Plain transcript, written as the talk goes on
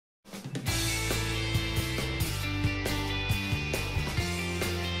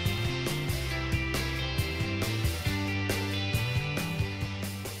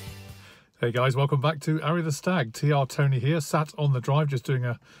Hey guys, welcome back to Arry the Stag. TR Tony here, sat on the drive just doing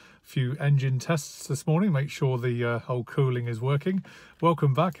a few engine tests this morning, make sure the whole cooling is working.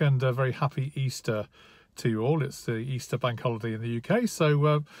 Welcome back and a very happy Easter to you all. It's the Easter bank holiday in the UK,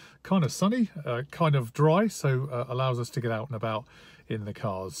 so kind of sunny, kind of dry, so allows us to get out and about in the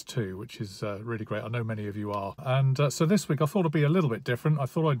cars too, which is really great. I know many of you are. And so this week I thought it'd be a little bit different. I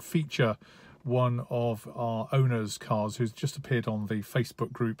thought I'd feature one of our owner's cars who's just appeared on the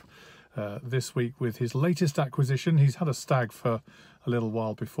Facebook group this week with his latest acquisition. He's had a Stag for a little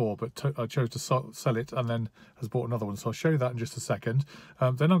while before, but chose to sell it and then has bought another one. So I'll show you that in just a second.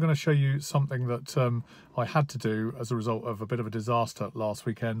 Then I'm going to show you something that I had to do as a result of a bit of a disaster last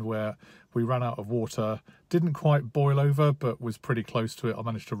weekend where we ran out of water, didn't quite boil over, but was pretty close to it. I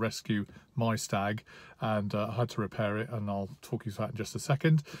managed to rescue my Stag and I had to repair it, and I'll talk you through that in just a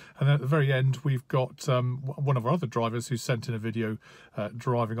second. And then at the very end, we've got one of our other drivers who sent in a video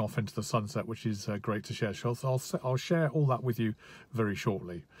driving off into the sunset, which is great to share. So I'll share all that with you very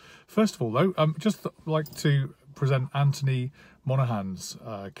shortly. First of all, though, just like to present Anthony Monaghan's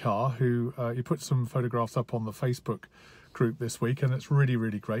car, who he put some photographs up on the Facebook group this week, and it's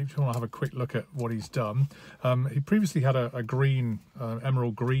really great. If you want to have a quick look at what he's done, he previously had a green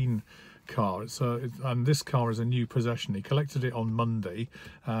emerald green car. And this car is a new possession. He collected it on Monday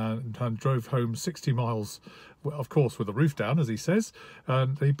and drove home 60 miles, of course with the roof down, as he says,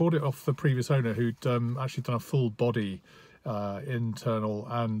 and he bought it off the previous owner who'd actually done a full body internal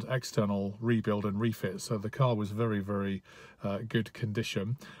and external rebuild and refit, so the car was very good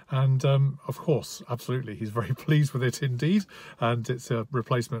condition. And of course, absolutely, he's very pleased with it indeed, and it's a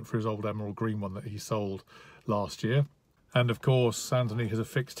replacement for his old emerald green one that he sold last year. And of course, Anthony has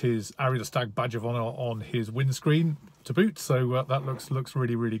affixed his Arry the Stag badge of honour on his windscreen to boot, so that looks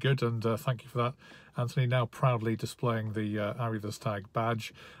really good, and thank you for that, Anthony. Now proudly displaying the Arry the Stag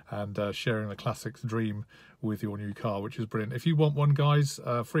badge and sharing the classics dream with your new car, which is brilliant. If you want one, guys,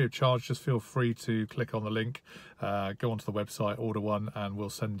 free of charge, just feel free to click on the link, go onto the website, order one, and we'll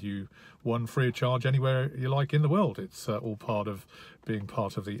send you one free of charge anywhere you like in the world. It's all part of being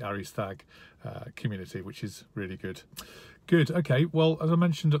part of the Arry Stag community, which is really good. Okay, well, as I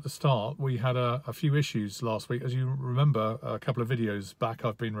mentioned at the start, we had a few issues last week. As you remember, a couple of videos back,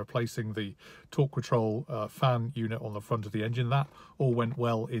 I've been replacing the torque control fan unit on the front of the engine. That all went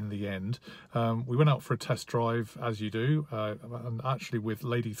well in the end. We went out for a test drive, as you do, and actually with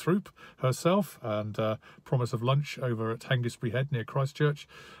Lady Throop herself, and promise of lunch over at Hengistbury Head near Christchurch.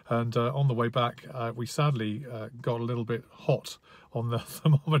 And on the way back, we sadly got a little bit hot on the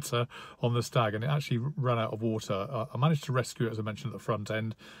thermometer on the Stag, and it actually ran out of water. I managed to rescue it, as I mentioned, at the front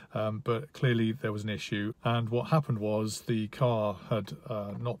end, but clearly there was an issue. And what happened was the car had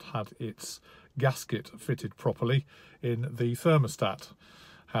not had its gasket fitted properly in the thermostat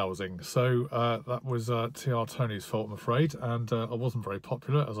housing. So that was TR Tony's fault, I'm afraid, and I wasn't very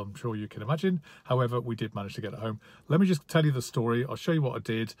popular, as I'm sure you can imagine. However, we did manage to get it home. Let me just tell you the story. I'll show you what I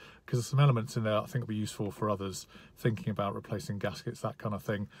did, because there's some elements in there I think will be useful for others thinking about replacing gaskets, that kind of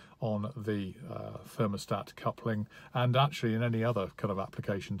thing, on the thermostat coupling, and actually in any other kind of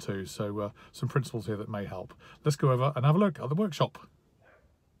application too. So some principles here that may help. Let's go over and have a look at the workshop.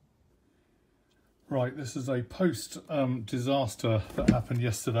 Right, this is a post-disaster that happened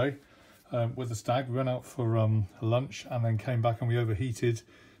yesterday with the Stag. We went out for lunch and then came back and we overheated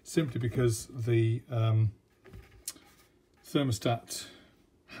simply because the thermostat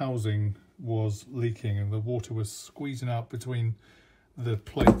housing was leaking and the water was squeezing out between the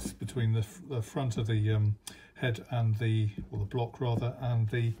plates, between the front of the head and the block rather, and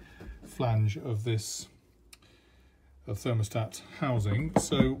the flange of this thermostat housing.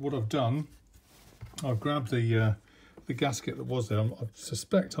 So what I've done, I've grabbed the gasket that was there. I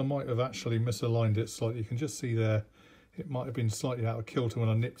suspect I might have actually misaligned it slightly. You can just see there, it might have been slightly out of kilter when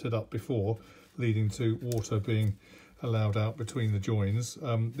I nipped it up before, leading to water being allowed out between the joins.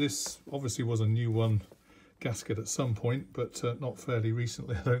 This obviously was a new one gasket at some point, but not fairly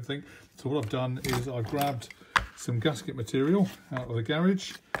recently, I don't think. So what I've done is I've grabbed some gasket material out of the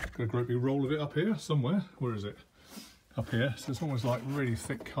garage. Got a great big roll of it up here somewhere. Where is it? Up here. So it's almost like really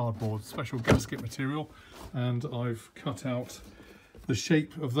thick cardboard, special gasket material, and I've cut out the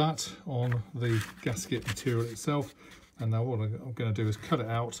shape of that on the gasket material itself. And now what I'm going to do is cut it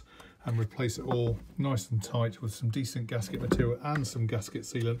out and replace it all nice and tight with some decent gasket material and some gasket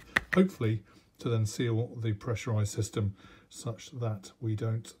sealant, hopefully to then seal the pressurized system such that we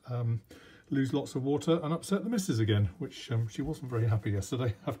don't lose lots of water and upset the missus again, which she wasn't very happy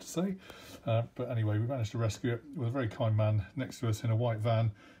yesterday, I have to say. But anyway, we managed to rescue it with a very kind man next to us in a white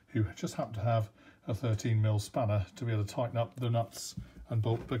van who just happened to have a 13mm spanner to be able to tighten up the nuts and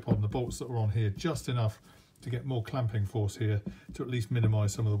the bolts that were on here, just enough to get more clamping force here to at least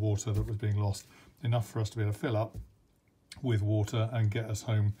minimise some of the water that was being lost, enough for us to be able to fill up with water and get us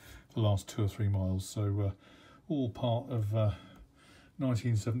home the last 2 or 3 miles. So all part of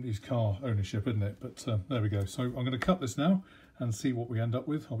 1970s car ownership, isn't it? But there we go. So I'm going to cut this now and see what we end up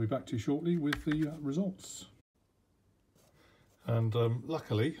with. I'll be back to you shortly with the results. And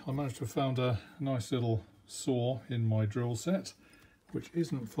luckily I managed to have found a nice little saw in my drill set, which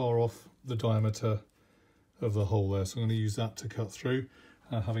isn't far off the diameter of the hole there. So I'm going to use that to cut through.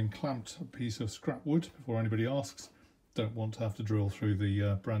 Having clamped a piece of scrap wood, before anybody asks, don't want to have to drill through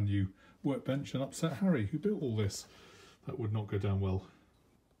the brand new workbench and upset Harry, who built all this. That would not go down well.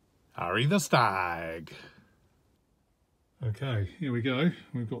 Arry the Stag. Okay, here we go.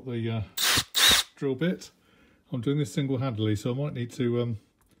 We've got the drill bit. I'm doing this single-handedly, so I might need to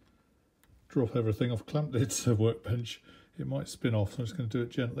drop everything off. Clamped its workbench. It might spin off, so I'm just going to do it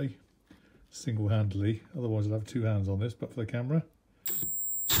gently, single-handedly. Otherwise I'll have 2 hands on this, but for the camera.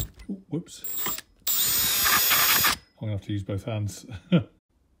 Ooh, whoops. I'm going to have to use both hands.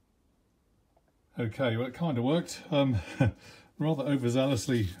 Okay, well, it kind of worked. Rather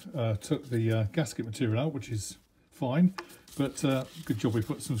overzealously took the gasket material out, which is fine, but good job we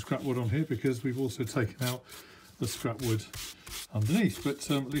put some scrap wood on here, because we've also taken out the scrap wood underneath. But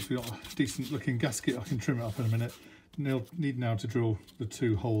at least we've got a decent looking gasket. I can trim it up in a minute. Need now to drill the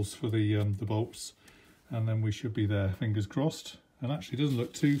 2 holes for the bolts, and then we should be there, fingers crossed. And actually doesn't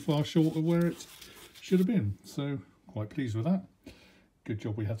look too far short of where it should have been, so quite pleased with that. Good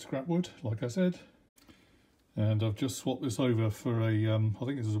job we had scrap wood, like I said. And I've just swapped this over for a, I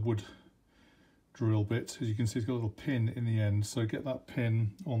think this is a wood drill bit. As you can see, it's got a little pin in the end. So get that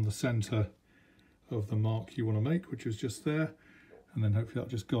pin on the centre of the mark you want to make, which is just there. And then hopefully that'll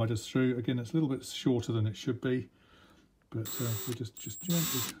just guide us through. Again, it's a little bit shorter than it should be, but we'll just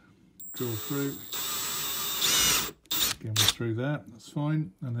gently drill through. Again, we're through there, that's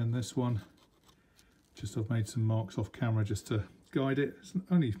fine. And then this one, just I've made some marks off camera just to guide it. It's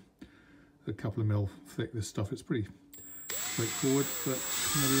only a couple of mil thick, this stuff. It's pretty straightforward, but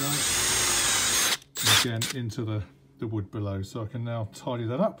there we are. Again, into the wood below. So I can now tidy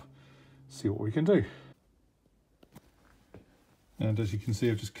that up, see what we can do. And as you can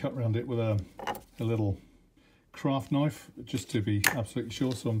see, I've just cut around it with a little craft knife, just to be absolutely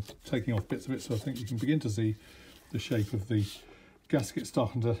sure. So I'm taking off bits of it, so I think you can begin to see the shape of the gasket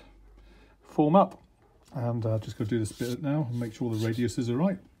starting to form up. And just got to do this bit now and make sure the radiuses are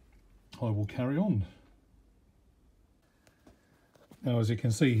right. I will carry on. Now, as you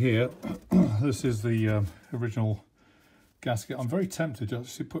can see here, this is the original gasket. I'm very tempted to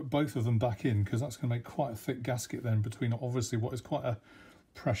actually put both of them back in, because that's going to make quite a thick gasket then between obviously what is quite a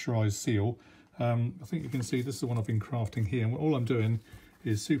pressurized seal. I think you can see this is the one I've been crafting here, and all I'm doing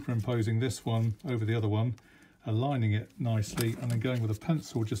is superimposing this one over the other one, aligning it nicely, and then going with a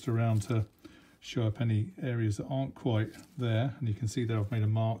pencil just around to show up any areas that aren't quite there. And you can see there I've made a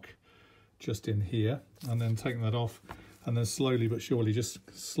mark just in here, and then taking that off, and then slowly but surely just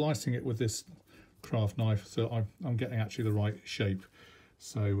slicing it with this craft knife, so I'm getting actually the right shape.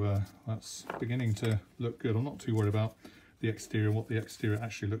 So that's beginning to look good. I'm not too worried about the exterior, what the exterior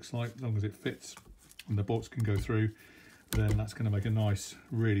actually looks like. As long as it fits and the bolts can go through, then that's going to make a nice,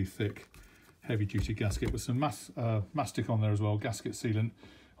 really thick, heavy-duty gasket with some mastic on there as well, gasket sealant.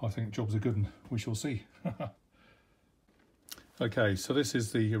 I think the job's a good one. We shall see. Okay, so this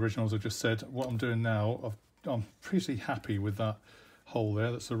is the original, as I just said. What I'm doing now, I'm pretty happy with that hole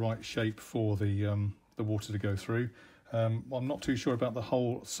there. That's the right shape for the water to go through. I'm not too sure about the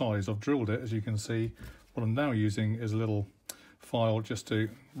hole size. I've drilled it, as you can see. What I'm now using is a little file just to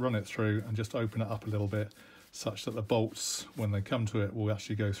run it through and just open it up a little bit, such that the bolts, when they come to it, will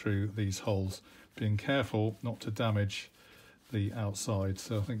actually go through these holes. Being careful not to damage the outside.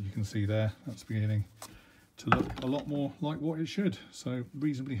 So I think you can see there, that's beginning to look a lot more like what it should. So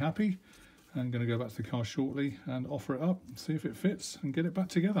reasonably happy. I'm going to go back to the car shortly and offer it up, see if it fits and get it back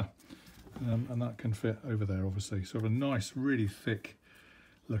together. And that can fit over there, obviously. So a nice, really thick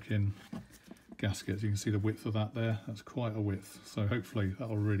looking gasket. You can see the width of that there. That's quite a width. So hopefully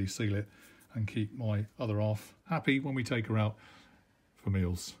that'll really seal it and keep my other half happy when we take her out for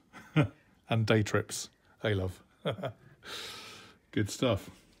meals and day trips. Hey, love. Good stuff.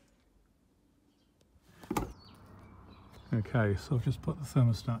 Okay, so I've just put the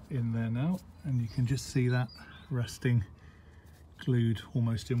thermostat in there now, and you can just see that resting glued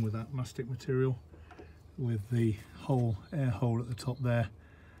almost in with that mastic material, with the whole air hole at the top there,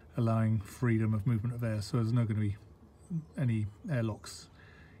 allowing freedom of movement of air. So there's not going to be any airlocks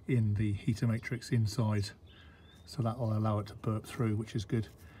in the heater matrix inside so that will allow it to burp through, which is good.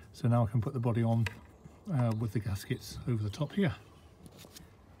 So now I can put the body on with the gaskets over the top here.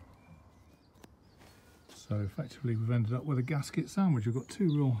 So effectively we've ended up with a gasket sandwich. We've got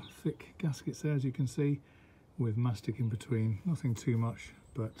two real thick gaskets there, as you can see, with mastic in between. Nothing too much,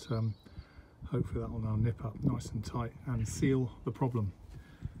 but hopefully that will now nip up nice and tight and seal the problem.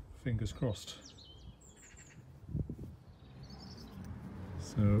 Fingers crossed.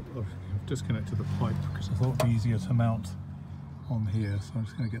 So I've disconnected the pipe because I thought it'd be easier to mount on here. So I'm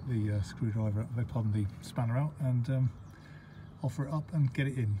just going to get the screwdriver, pardon, the spanner out, and offer it up and get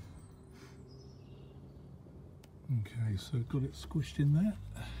it in. Okay, so got it squished in there.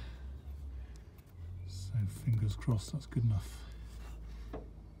 So fingers crossed that's good enough.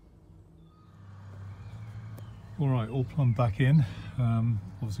 All right, all plumbed back in.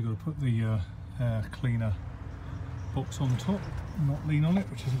 Obviously got to put the air cleaner box on top, not lean on it,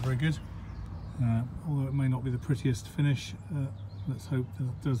 which isn't very good. Although it may not be the prettiest finish, let's hope that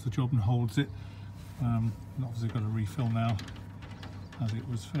it does the job and holds it. And obviously got to refill now, as it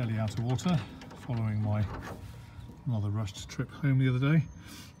was fairly out of water following my rather rushed trip home the other day.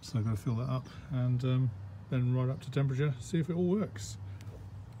 So I've got to fill that up and then right up to temperature, see if it all works.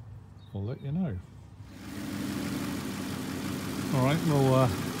 I'll let you know. All right, well,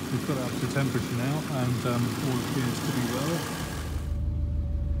 we've got it up to temperature now, and all appears to be well.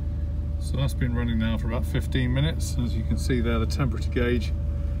 So that's been running now for about 15 minutes. As you can see there, the temperature gauge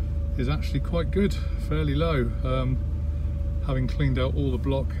is actually quite good, fairly low. Having cleaned out all the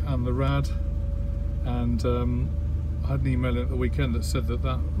block and the rad, and I had an email at the weekend that said that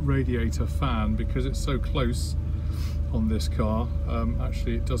that radiator fan, because it's so close on this car,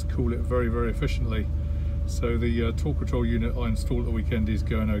 actually it does cool it very, very efficiently. So the torque control unit I installed at the weekend is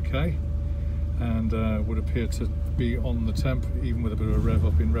going okay, and would appear to be on the temp, even with a bit of a rev.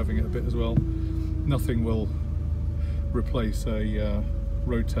 I've been revving it a bit as well. Nothing will replace a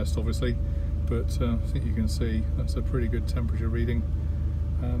road test, obviously, but I think you can see that's a pretty good temperature reading,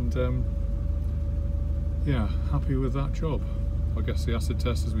 and yeah, happy with that job. I guess the acid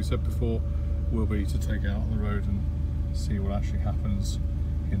test, as we said before, will be to take it out on the road and see what actually happens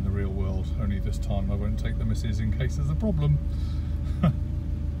in the real world. Only this time I won't take the missus in case there's a problem.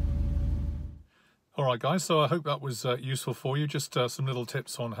 Alright guys, so I hope that was useful for you. Just some little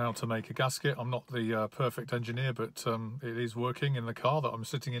tips on how to make a gasket. I'm not the perfect engineer, but it is working in the car that I'm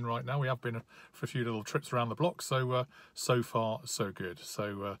sitting in right now. We have been for a few little trips around the block, so so far so good.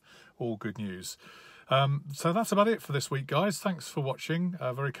 So all good news. So that's about it for this week, guys. Thanks for watching,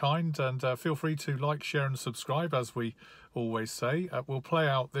 very kind, and feel free to like, share and subscribe, as we always say. We'll play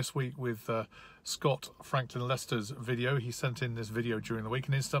out this week with Scott Franklin Lester's video. He sent in this video during the week,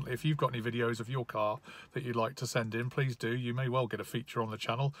 and instantly, if you've got any videos of your car that you'd like to send in, please do. You may well get a feature on the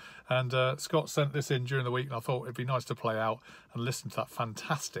channel. And Scott sent this in during the week, and I thought it'd be nice to play out and listen to that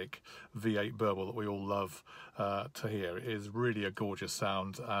fantastic V8 burble that we all love to hear. It is really a gorgeous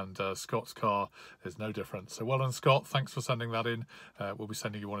sound, and Scott's car is no different. So well done, Scott. Thanks for sending that in. We'll be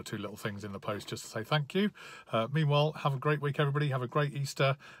sending you one or two little things in the post just to say thank you. Meanwhile, have a great week, everybody. Have a great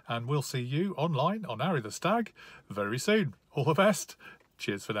Easter, and we'll see you online on Arry the Stag very soon. All the best.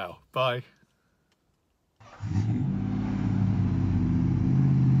 Cheers for now. Bye.